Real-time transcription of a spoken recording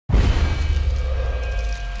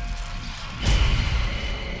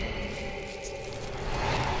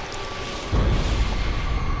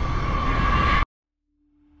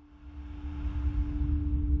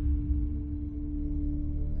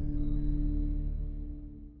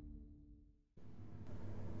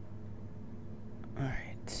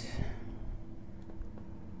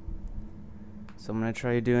So I'm gonna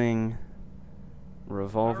try doing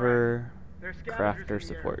revolver, crafter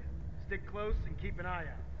support. Stick close and keep an eye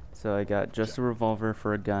out. So I got just a revolver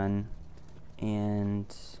for a gun, and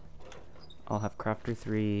I'll have crafter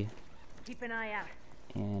 3 Keep an eye out.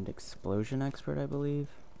 and explosion expert, I believe.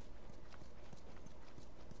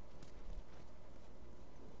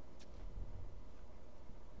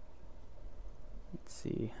 Let's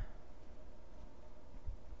see.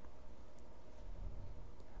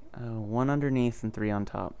 1 underneath and 3 on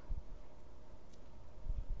top.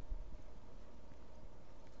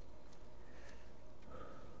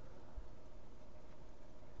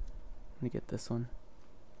 Let me get this one.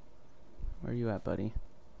 Where are you at, buddy?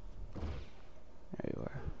 There you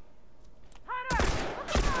are.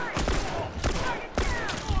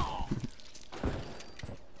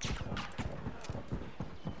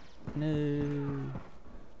 No.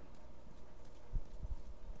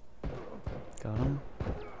 Got him.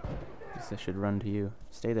 Guess I should run to you.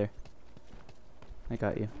 Stay there. I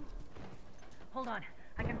got you. Hold on,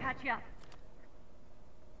 I can patch you up.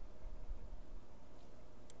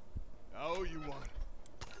 Oh, you want?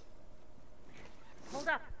 Hold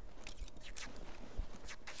up.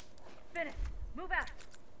 Finish. Move out.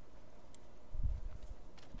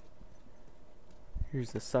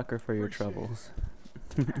 Here's the sucker for your troubles.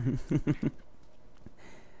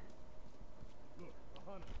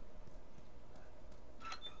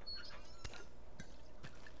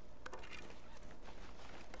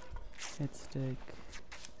 Hit stick,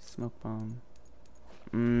 smoke bomb.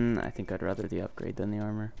 I think I'd rather the upgrade than the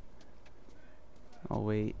armor. I'll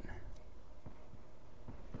wait.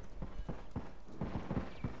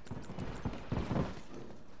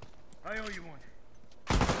 I owe you one.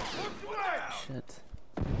 Shit.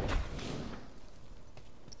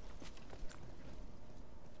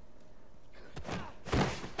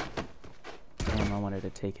 Damn, I wanted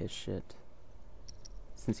to take his shit.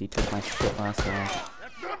 Since he took my shit last time.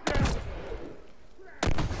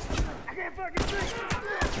 I can't fucking see.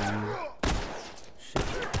 Shit.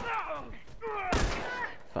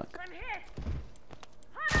 Fuck. I'm hit.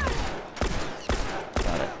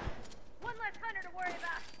 Got it. One less hunter to worry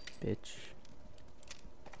about. Bitch.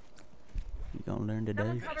 You gonna learn today?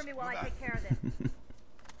 Someone cover me while I take care of this.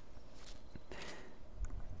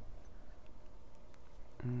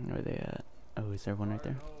 Where are they at? Oh, is there one right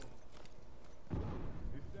there?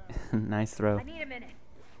 Nice throw. I need a minute.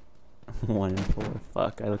 1 and 4.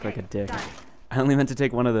 Fuck, I look like a dick. Got it. I only meant to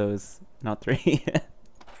take 1 of those, not 3.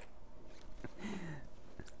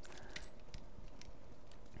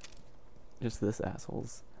 Just this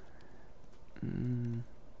assholes.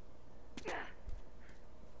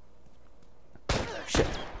 Shit.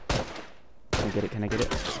 Can I get it? Can I get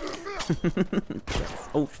it? Yes.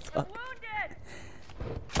 Oh, fuck. Wounded.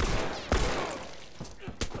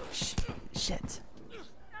 Shit.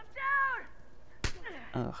 I'm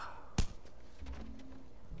down. Ugh.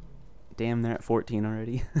 Damn, they're at 14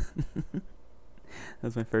 already. That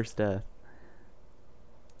was my first death.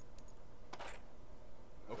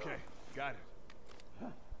 Okay, got it.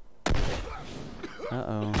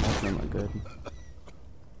 Uh-oh, that's not good.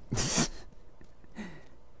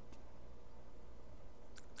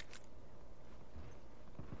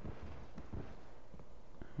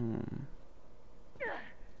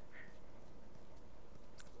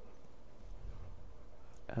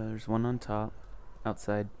 There's one on top,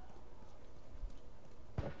 outside.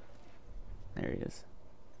 There he is.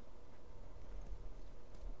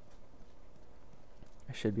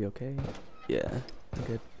 I should be okay. Yeah, I'm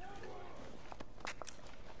good.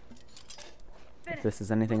 If this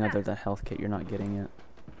is anything other than a health kit, you're not getting it.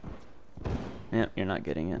 Yep, you're not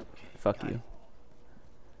getting it. Fuck you.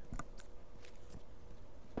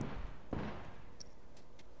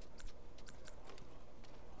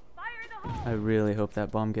 I really hope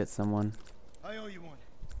that bomb gets someone. I owe you one.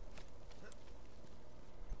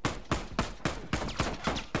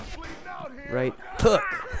 Right hook!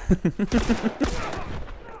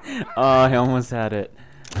 Oh, I almost had it.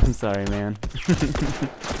 I'm sorry, man.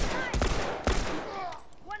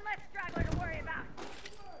 One less straggler to worry about.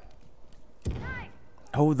 Nice.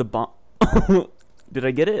 Oh, the bomb. Did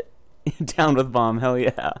I get it? Down with bomb, hell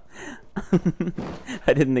yeah.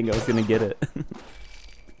 I didn't think I was gonna get it.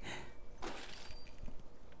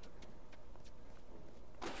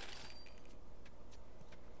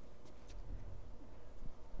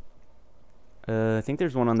 I think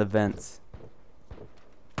there's one on the vents.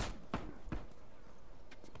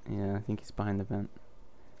 Yeah, I think he's behind the vent.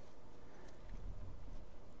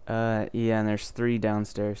 Yeah, and there's 3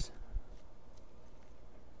 downstairs.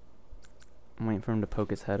 I'm waiting for him to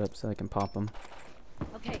poke his head up so I can pop him.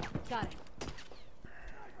 Okay, got it.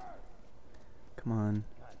 Come on.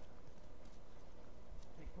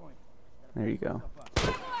 There you go.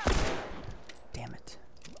 Damn it.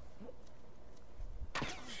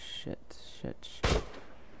 Shit.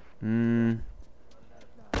 Yeah, I'm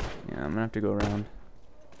gonna have to go around.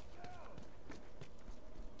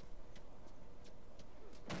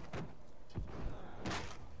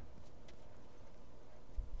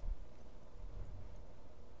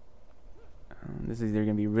 This is either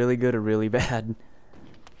gonna be really good or really bad.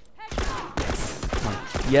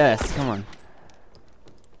 Yes, come on.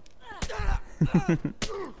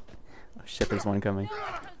 Oh shit, there's one coming.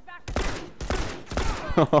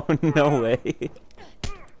 Oh, no way.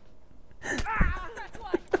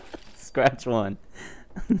 Scratch one.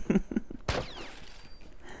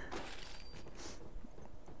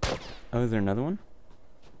 Oh, is there another one?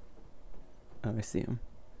 Oh, I see him.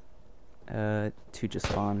 Two just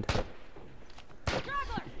spawned.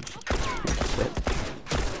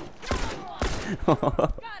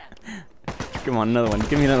 Come on, another one.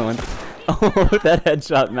 Give me another one. Oh, that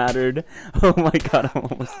headshot mattered. Oh my god, I'm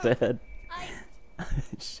almost dead.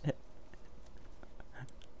 Shit.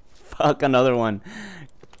 Fuck, another one.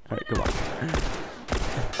 Alright, come on.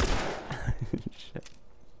 Shit.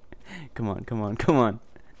 Come on.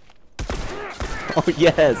 Oh,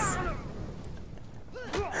 yes!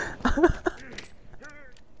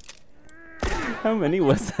 How many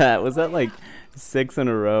was that? Was that like 6 in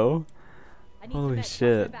a row? Holy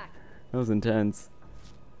shit. That was intense.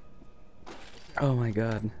 Oh my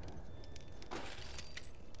god.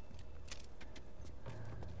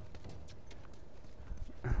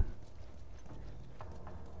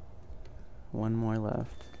 One more left.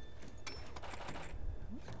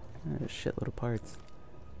 There's a shitload of parts.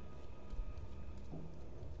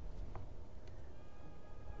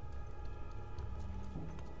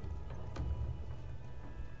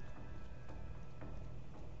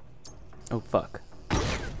 Oh fuck.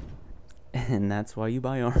 And that's why you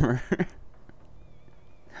buy armor.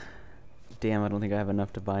 Damn, I don't think I have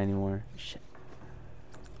enough to buy anymore. Shit.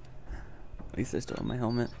 At least I still have my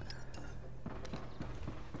helmet.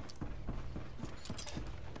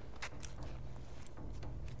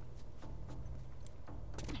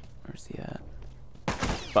 Where's he at?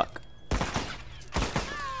 Fuck.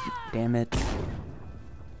 Damn it.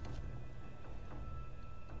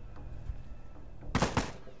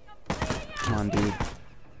 Come on, dude.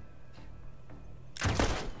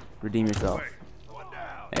 Redeem yourself.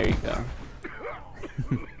 There you go.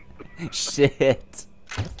 Shit.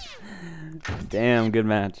 Damn, good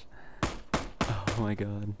match. Oh my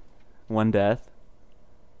god. One death.